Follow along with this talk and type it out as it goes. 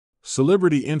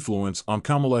Celebrity Influence on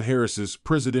Kamala Harris's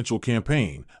Presidential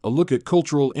Campaign, a look at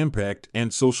cultural impact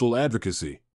and social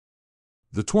advocacy.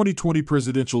 The 2020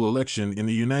 presidential election in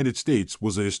the United States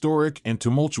was a historic and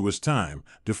tumultuous time,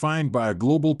 defined by a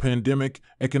global pandemic,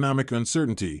 economic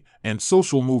uncertainty, and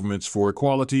social movements for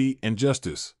equality and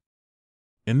justice.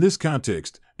 In this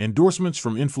context, endorsements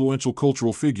from influential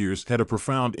cultural figures had a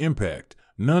profound impact,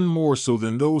 none more so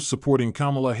than those supporting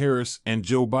Kamala Harris and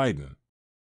Joe Biden.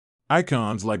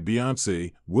 Icons like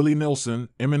Beyonce, Willie Nelson,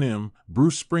 Eminem,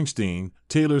 Bruce Springsteen,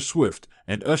 Taylor Swift,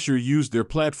 and Usher used their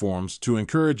platforms to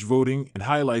encourage voting and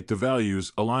highlight the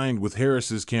values aligned with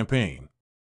Harris's campaign.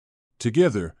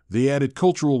 Together, they added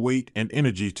cultural weight and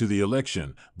energy to the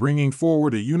election, bringing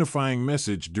forward a unifying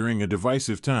message during a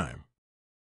divisive time.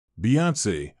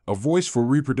 Beyonce, a voice for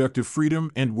reproductive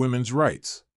freedom and women's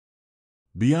rights.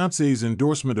 Beyonce's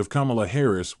endorsement of Kamala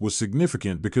Harris was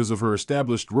significant because of her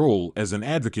established role as an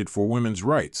advocate for women's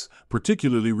rights,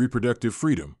 particularly reproductive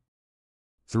freedom.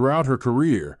 Throughout her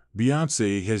career,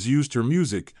 Beyonce has used her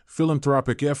music,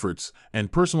 philanthropic efforts,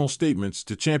 and personal statements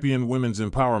to champion women's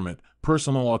empowerment,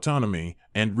 personal autonomy,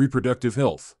 and reproductive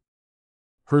health.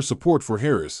 Her support for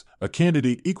Harris, a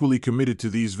candidate equally committed to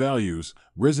these values,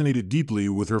 resonated deeply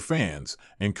with her fans,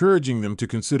 encouraging them to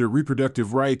consider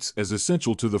reproductive rights as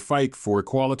essential to the fight for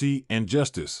equality and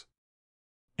justice.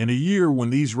 In a year when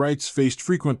these rights faced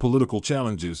frequent political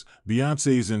challenges,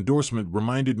 Beyoncé's endorsement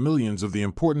reminded millions of the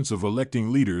importance of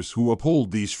electing leaders who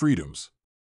uphold these freedoms.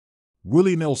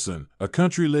 Willie Nelson, a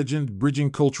country legend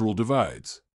bridging cultural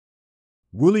divides.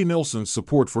 Willie Nelson's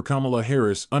support for Kamala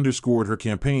Harris underscored her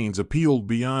campaign's appeal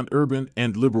beyond urban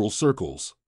and liberal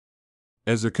circles.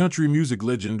 As a country music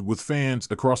legend with fans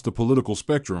across the political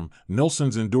spectrum,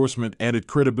 Nelson's endorsement added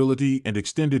credibility and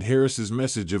extended Harris's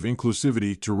message of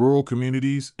inclusivity to rural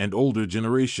communities and older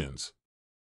generations.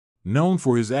 Known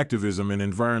for his activism in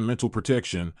environmental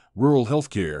protection, rural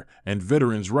healthcare, and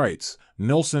veterans' rights,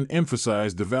 Nelson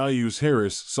emphasized the values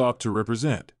Harris sought to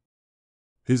represent.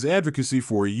 His advocacy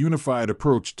for a unified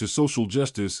approach to social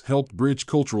justice helped bridge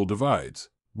cultural divides,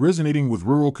 resonating with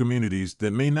rural communities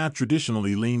that may not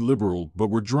traditionally lean liberal but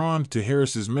were drawn to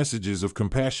Harris's messages of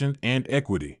compassion and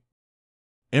equity.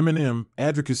 Eminem,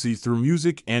 advocacy through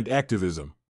music and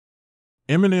activism.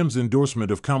 Eminem's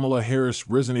endorsement of Kamala Harris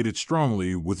resonated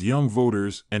strongly with young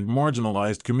voters and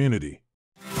marginalized communities.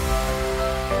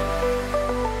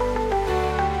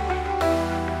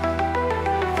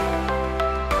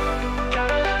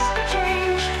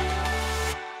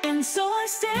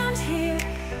 Stand here,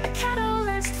 a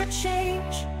catalyst for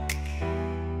change,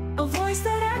 a voice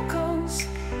that echoes,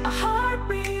 a heart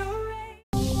rearranged.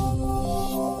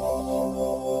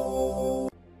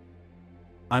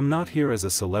 I'm not here as a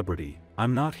celebrity,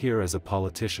 I'm not here as a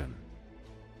politician.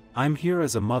 I'm here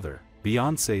as a mother,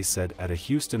 Beyonce said at a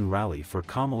Houston rally for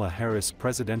Kamala Harris'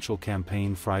 presidential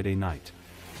campaign Friday night.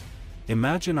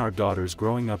 Imagine our daughters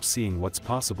growing up seeing what's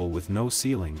possible with no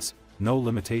ceilings, no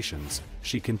limitations,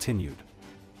 she continued.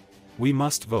 We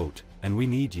must vote, and we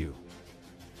need you.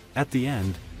 At the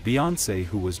end, Beyonce,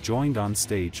 who was joined on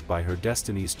stage by her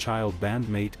Destiny's Child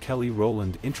bandmate Kelly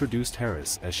Rowland, introduced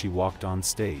Harris as she walked on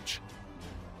stage.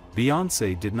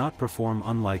 Beyoncé did not perform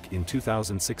unlike in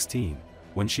 2016,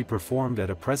 when she performed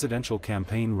at a presidential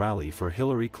campaign rally for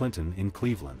Hillary Clinton in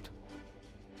Cleveland.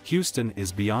 Houston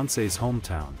is Beyoncé's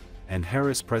hometown, and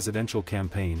Harris' presidential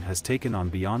campaign has taken on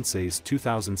Beyoncé's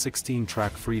 2016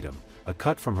 track Freedom, a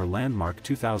cut from her landmark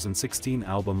 2016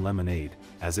 album Lemonade,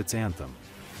 as its anthem.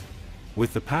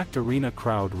 With the packed arena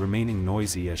crowd remaining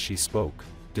noisy as she spoke,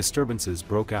 disturbances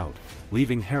broke out,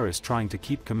 leaving Harris trying to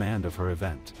keep command of her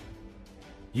event.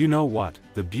 You know what,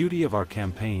 the beauty of our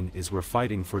campaign is we're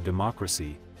fighting for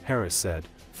democracy, Harris said,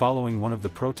 following one of the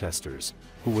protesters,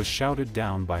 who was shouted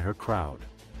down by her crowd.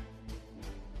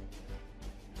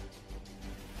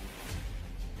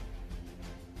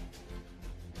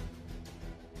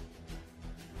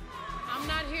 I'm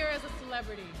not here as a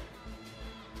celebrity.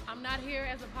 I'm not here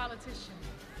as a politician.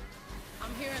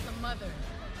 I'm here as a mother.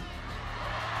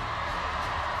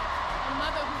 A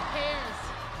mother who cares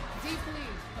deeply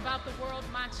about the world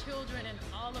my children and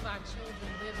all of our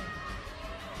children live in.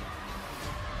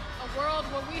 A world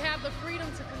where we have the freedom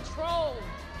to control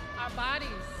our bodies.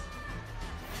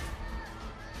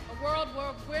 A world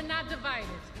where we're not divided.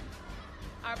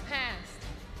 Our past,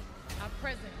 our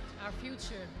present, our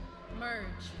future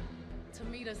merge to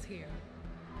meet us here.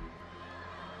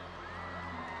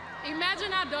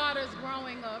 Imagine our daughters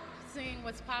growing up seeing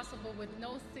what's possible with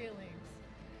no ceilings,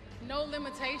 no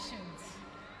limitations.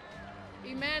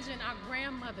 Imagine our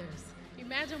grandmothers.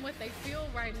 Imagine what they feel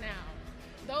right now.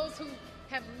 Those who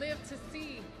have lived to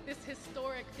see this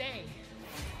historic day.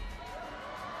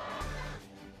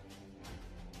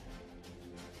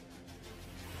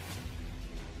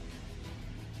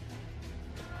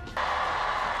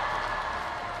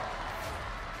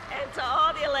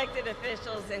 elected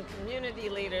officials and community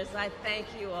leaders, I thank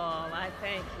you all. I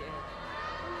thank you.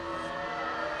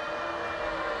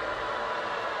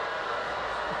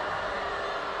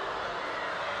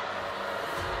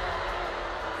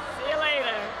 See you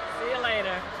later. See you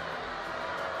later.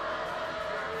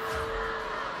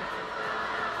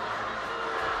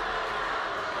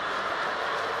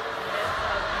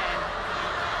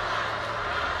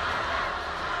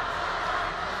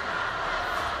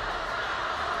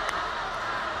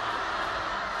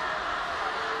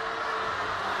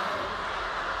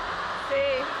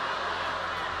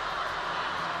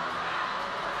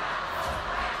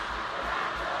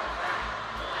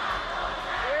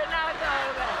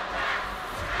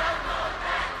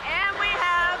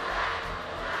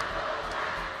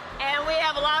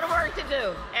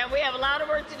 And we have a lot of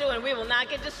work to do, and we will not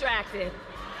get distracted.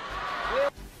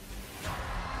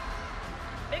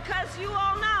 Because you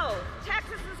all know,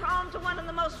 Texas is home to one of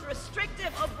the most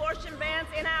restrictive abortion bans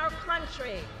in our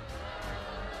country.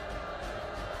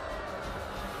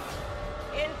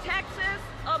 In Texas,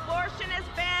 abortion is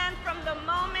banned from the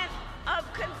moment of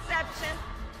conception.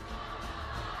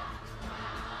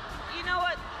 You know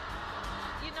what?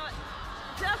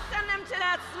 Just send them to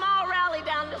that small rally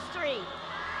down the street.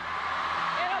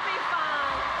 It'll be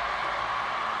fine.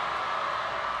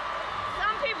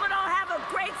 Some people don't have a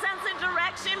great sense of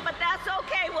direction, but that's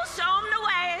okay. We'll show them the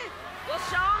way. We'll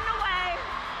show them the way.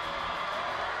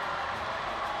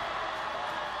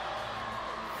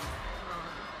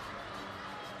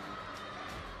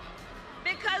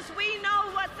 Because we know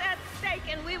what's at stake,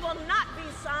 and we will not be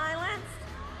silenced.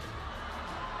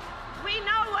 We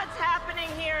know what's happening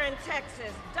here in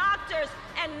Texas. Doctors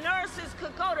and nurses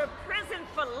could go to prison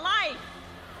for life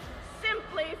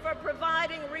simply for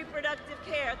providing reproductive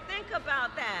care. Think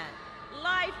about that.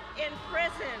 Life in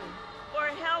prison for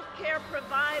healthcare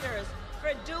providers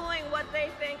for doing what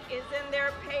they think is in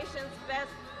their patients'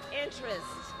 best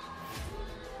interest.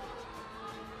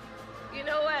 You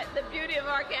know what? The beauty of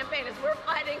our campaign is we're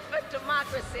fighting for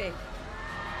democracy.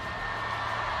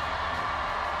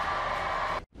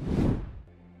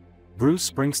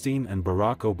 Bruce Springsteen and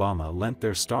Barack Obama lent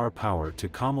their star power to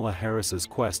Kamala Harris's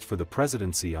quest for the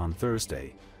presidency on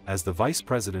Thursday, as the vice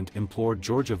president implored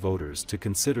Georgia voters to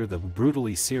consider the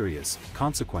brutally serious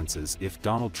consequences if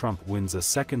Donald Trump wins a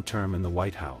second term in the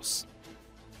White House.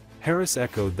 Harris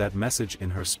echoed that message in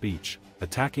her speech,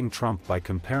 attacking Trump by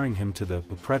comparing him to the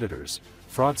predators,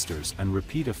 fraudsters and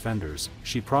repeat offenders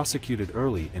she prosecuted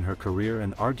early in her career,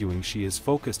 and arguing she is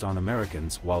focused on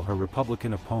Americans while her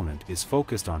Republican opponent is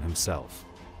focused on himself.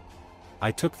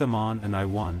 "I took them on and I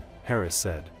won," Harris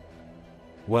said.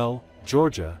 "Well,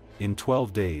 Georgia, in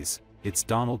 12 days, it's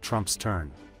Donald Trump's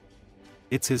turn.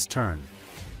 It's his turn.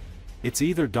 It's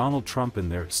either Donald Trump in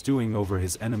there stewing over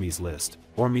his enemies list,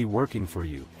 or me working for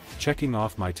you, checking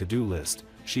off my to-do list,"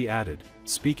 she added,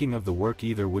 speaking of the work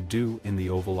either would do in the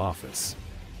Oval Office.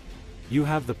 "You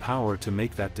have the power to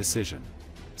make that decision.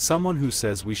 Someone who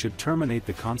says we should terminate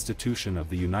the Constitution of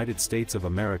the United States of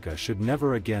America should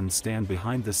never again stand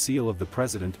behind the seal of the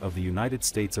President of the United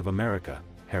States of America,"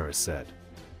 Harris said.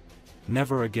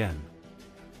 Never again.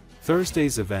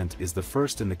 Thursday's event is the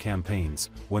first in the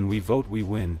campaign's When We Vote We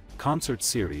Win concert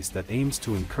series that aims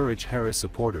to encourage Harris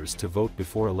supporters to vote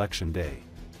before Election Day.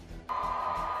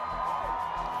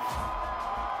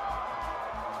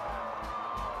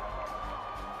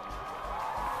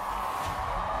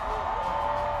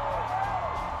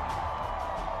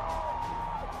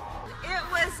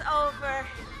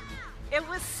 It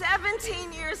was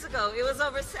 17 years ago. It was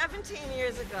over 17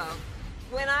 years ago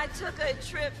when I took a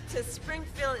trip to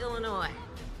Springfield, Illinois.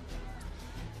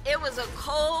 It was a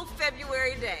cold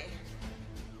February day,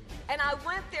 and I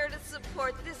went there to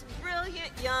support this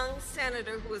brilliant young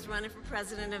senator who was running for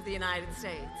president of the United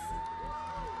States.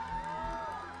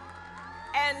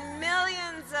 And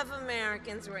millions of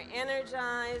Americans were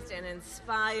energized and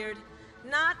inspired,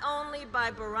 not only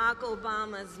by Barack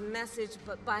Obama's message,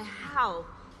 but by how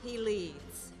he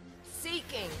leads,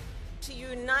 seeking to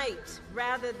unite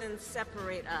rather than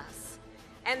separate us.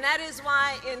 And that is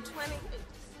why in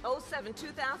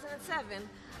 2007,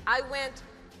 I went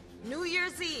New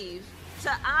Year's Eve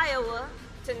to Iowa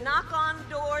to knock on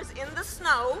doors in the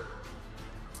snow.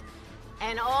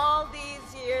 And all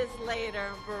these years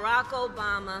later, Barack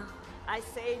Obama, I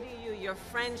say to you, your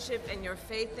friendship and your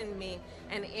faith in me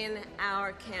and in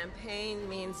our campaign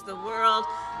means the world.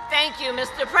 Thank you,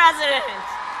 Mr. President.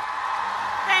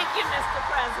 Thank you, Mr.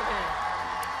 President.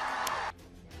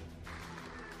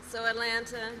 So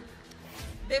Atlanta,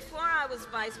 before I was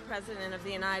Vice President of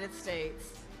the United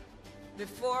States,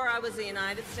 before I was a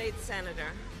United States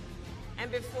Senator,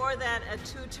 and before that, a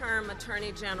 2-term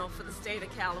Attorney General for the state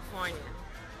of California.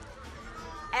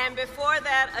 And before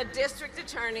that, a district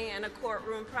attorney and a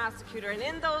courtroom prosecutor. And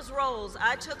in those roles,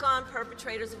 I took on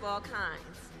perpetrators of all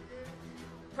kinds: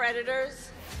 predators,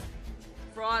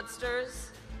 fraudsters,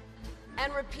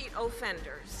 and repeat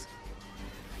offenders.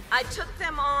 I took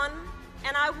them on,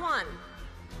 and I won.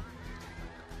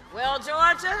 Well,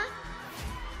 Georgia,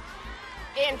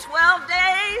 in 12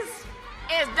 days,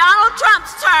 it's Donald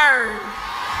Trump's turn.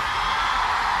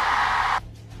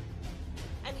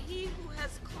 And he who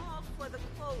has called for the,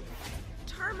 quote,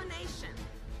 termination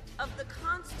of the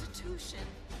Constitution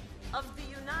of the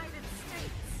United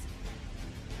States.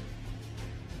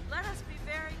 Let us be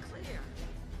very clear.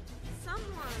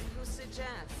 Someone who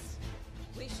suggests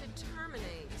we should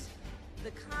terminate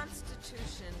the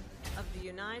Constitution of the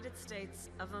United States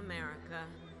of America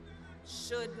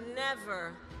should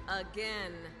never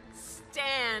again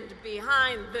stand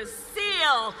behind the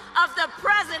seal of the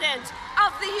President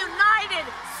of the United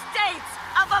States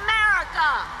of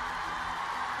America.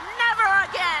 Never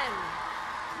again.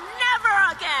 Never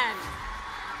again.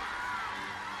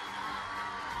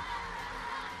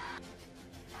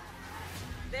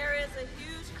 There is a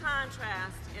huge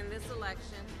contrast in this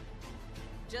election.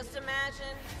 Just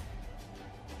imagine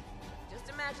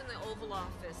the Oval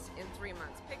Office in 3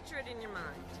 months. Picture it in your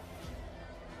mind.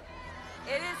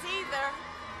 It is either,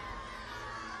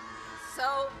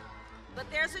 but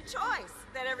there's a choice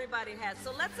that everybody has.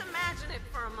 So let's imagine it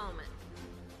for a moment.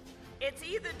 It's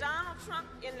either Donald Trump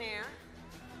in there,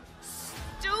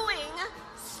 stewing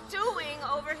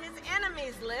over his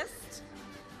enemies list,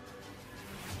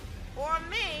 or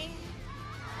me,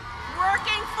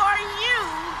 working for you,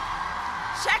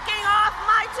 checking off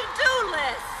my